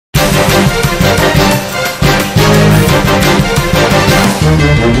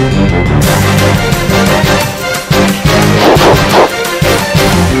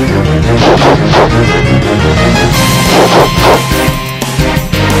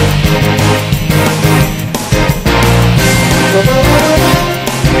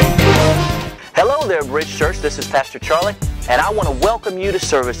Pastor Charlie, and I want to welcome you to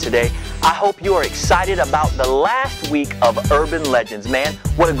service today. I hope you are excited about the last week of Urban Legends. Man,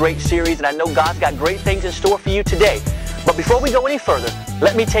 what a great series, and I know God's got great things in store for you today. But before we go any further,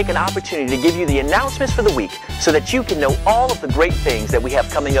 let me take an opportunity to give you the announcements for the week so that you can know all of the great things that we have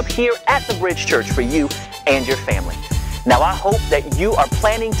coming up here at the Bridge Church for you and your family. Now, I hope that you are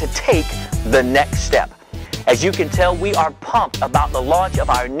planning to take the next step. As you can tell, we are pumped about the launch of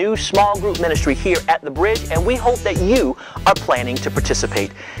our new small group ministry here at the Bridge, and we hope that you are planning to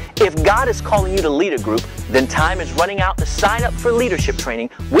participate. If God is calling you to lead a group, then time is running out to sign up for leadership training,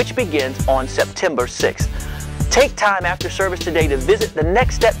 which begins on September 6th. Take time after service today to visit the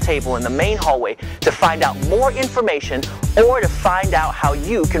Next Step table in the main hallway to find out more information or to find out how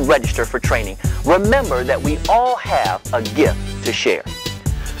you can register for training. Remember that we all have a gift to share.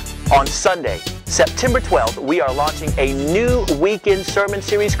 On Sunday, September 12th, we are launching a new weekend sermon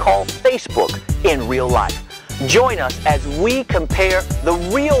series called Facebook in Real Life. Join us as we compare the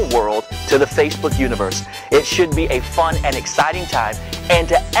real world to the Facebook universe. It should be a fun and exciting time. And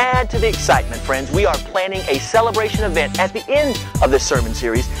to add to the excitement, friends, we are planning a celebration event at the end of this sermon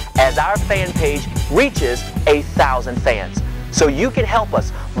series as our fan page reaches 1,000 fans. So you can help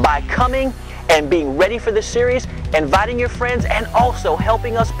us by coming and being ready for this series, inviting your friends, and also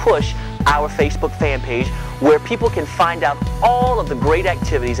helping us push our Facebook fan page where people can find out all of the great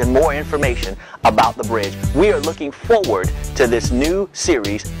activities and more information about the Bridge. We are looking forward to this new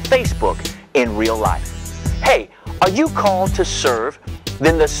series, Facebook in Real Life. Hey, are you called to serve?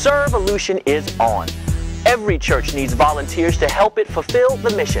 Then the Servolution is on. Every church needs volunteers to help it fulfill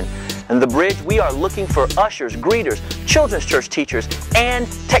the mission. And the Bridge, we are looking for ushers, greeters, children's church teachers, and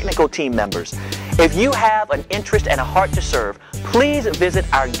technical team members. If you have an interest and a heart to serve, please visit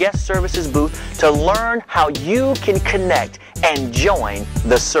our guest services booth to learn how you can connect and join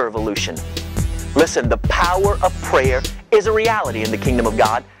the Servolution. Listen, the power of prayer is a reality in the kingdom of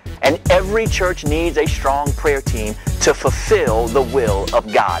God, and every church needs a strong prayer team to fulfill the will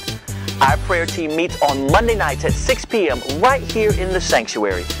of God. Our prayer team meets on Monday nights at 6 p.m. right here in the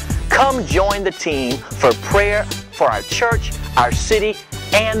sanctuary. Come join the team for prayer for our church, our city,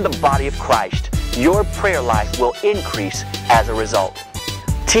 and the body of Christ. Your prayer life will increase as a result.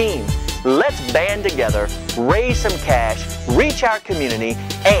 Team, let's band together, raise some cash, reach our community,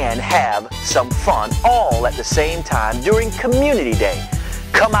 and have some fun all at the same time during Community Day.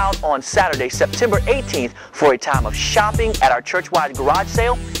 Come out on Saturday, September 18th for a time of shopping at our church-wide garage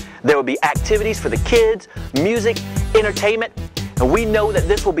sale. There will be activities for the kids, music, entertainment, and we know that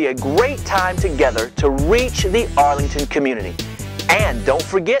this will be a great time together to reach the Arlington community. And don't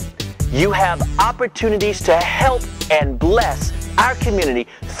forget, you have opportunities to help and bless our community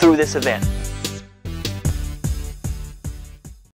through this event.